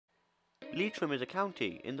Leitrim is a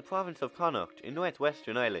county in the province of Connacht in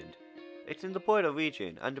northwestern Ireland. It's in the Border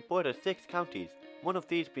region and it borders 6 counties, one of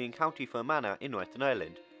these being County Fermanagh in Northern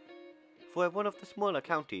Ireland. For one of the smaller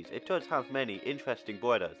counties, it does have many interesting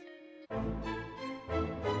borders.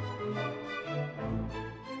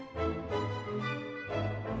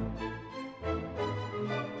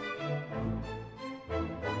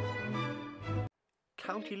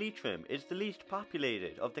 County Leitrim is the least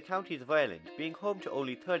populated of the counties of Ireland, being home to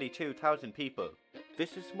only 32,000 people.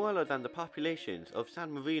 This is smaller than the populations of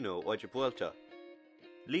San Marino or Gibraltar.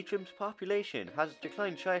 Leitrim's population has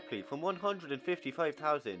declined sharply from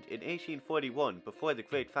 155,000 in 1841 before the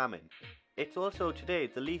Great Famine. It's also today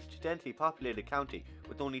the least densely populated county,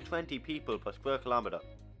 with only 20 people per square kilometre.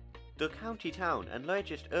 The county town and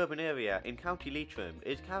largest urban area in County Leitrim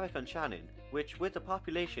is Shannon, which with a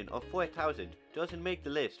population of 4,000 doesn't make the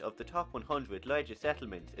list of the top 100 largest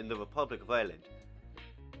settlements in the Republic of Ireland.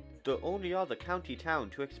 The only other county town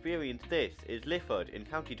to experience this is Lough in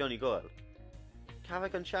County Donegal.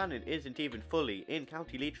 Shannon isn't even fully in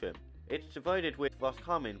County Leitrim. It's divided with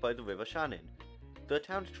Roscommon by the River Shannon. The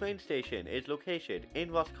town's train station is located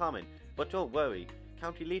in Roscommon, but don't worry,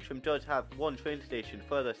 County Leitrim does have one train station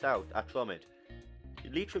further south at Drummond.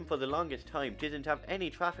 Leitrim for the longest time didn't have any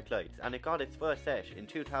traffic lights and it got its first set in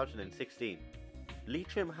 2016.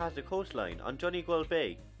 Leitrim has a coastline on Donegal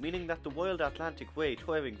Bay, meaning that the Wild Atlantic Way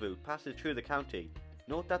touring route passes through the county.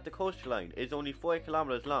 Note that the coastline is only 4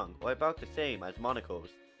 kilometres long, or about the same as Monaco's.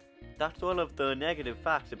 That's all of the negative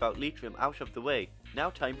facts about Leitrim out of the way. Now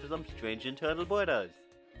time for some strange internal borders.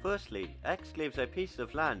 Firstly, exclaves are pieces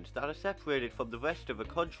of land that are separated from the rest of a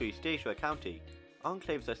country, state or county.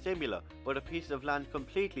 Enclaves are similar, but a piece of land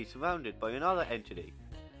completely surrounded by another entity.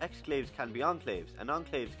 Exclaves can be enclaves, and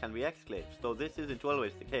enclaves can be exclaves, though this isn't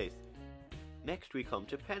always the case. Next we come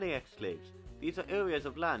to Pene-Exclaves. These are areas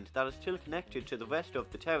of land that are still connected to the rest of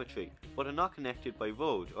the territory, but are not connected by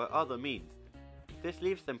road or other means. This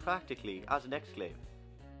leaves them practically as an exclave.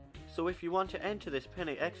 So if you want to enter this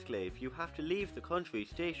Pene-Exclave, you have to leave the country,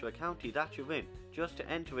 state or county that you're in, just to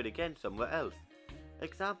enter it again somewhere else.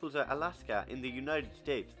 Examples are Alaska in the United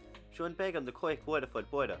States, shown big on the Cork Waterford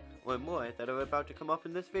border, or more that are about to come up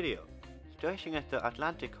in this video. Starting at the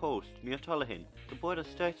Atlantic coast near Tullahin, the border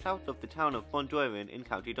starts south of the town of Bundoran in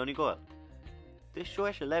County Donegal. This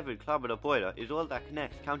short 11-kilometre border is all that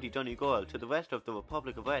connects County Donegal to the rest of the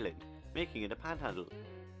Republic of Ireland, making it a panhandle.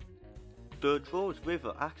 The Droz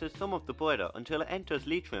River acts as some of the border until it enters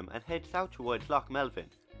Leitrim and heads south towards Lough Melvin.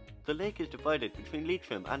 The lake is divided between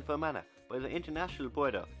Leitrim and Fermanagh by the international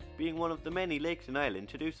border, being one of the many lakes in Ireland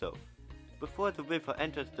to do so. Before the river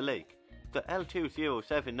enters the lake, the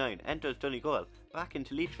L2079 enters Donegal, back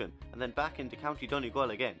into Leitrim and then back into County Donegal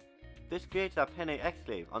again. This creates a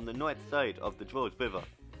Pene-Exclave on the north side of the Droz River.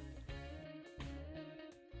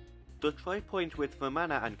 The tri-point with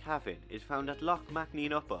Fermanagh and Cavan is found at Lough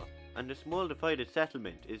Macneen Upper, and a small divided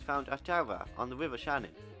settlement is found at Donegal on the River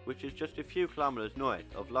Shannon, which is just a few kilometres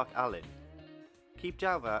north of Lough Allen. Keep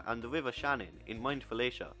Donegal and the River Shannon in mind for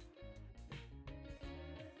later.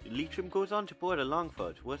 Leitrim goes on to border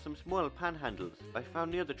Longford, where some small panhandles are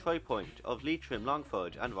found near the tri-point of Leitrim,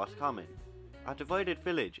 Longford and Roscommon. A divided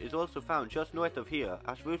village is also found just north of here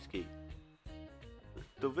at Roscommon.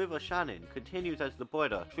 The River Shannon continues as the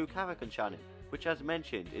border through Shannon, which as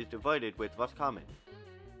mentioned is divided with Roscommon.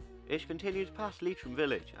 It continues past Leitrim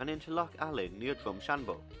village and into Lough Allen near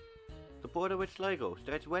Drumshanbo. The border with Sligo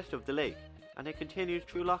starts west of the lake, and it continues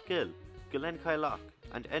through Lough Gill, Glencoe Lough,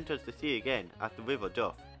 and enters the sea again at the River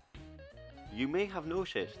Duff. You may have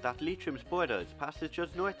noticed that Leitrim's borders passes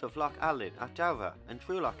just north of Lough Allen at Donegal and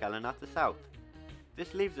through Lough Allen at the south.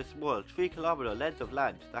 This leaves a small 3-kilometre length of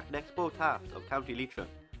land that connects both halves of County Leitrim.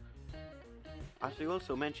 As I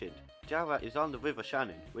also mentioned, Donegal is on the River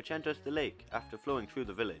Shannon, which enters the lake after flowing through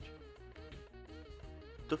the village.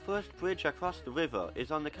 The first bridge across the river is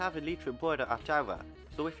on the Cavan-Leitrim border at Donegal,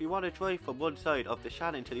 so if you want to drive from one side of the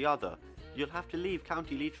Shannon to the other, you'll have to leave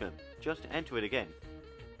County Leitrim just to enter it again.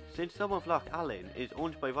 Since some of Lough Allen is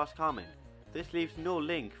owned by Roscommon, this leaves no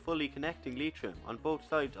link fully connecting Leitrim on both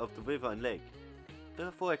sides of the river and lake.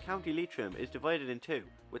 Therefore, County Leitrim is divided in two,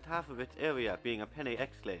 with half of its area being a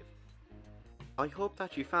Pene-Exclave. I hope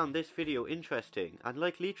that you found this video interesting and,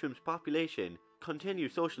 like Leitrim's population, continue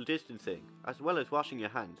social distancing as well as washing your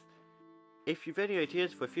hands. If you've any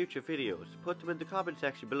ideas for future videos, put them in the comment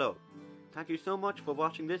section below. Thank you so much for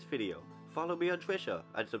watching this video. Follow me on Twitter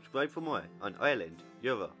and subscribe for more on Ireland,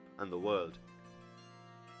 Europe and the world.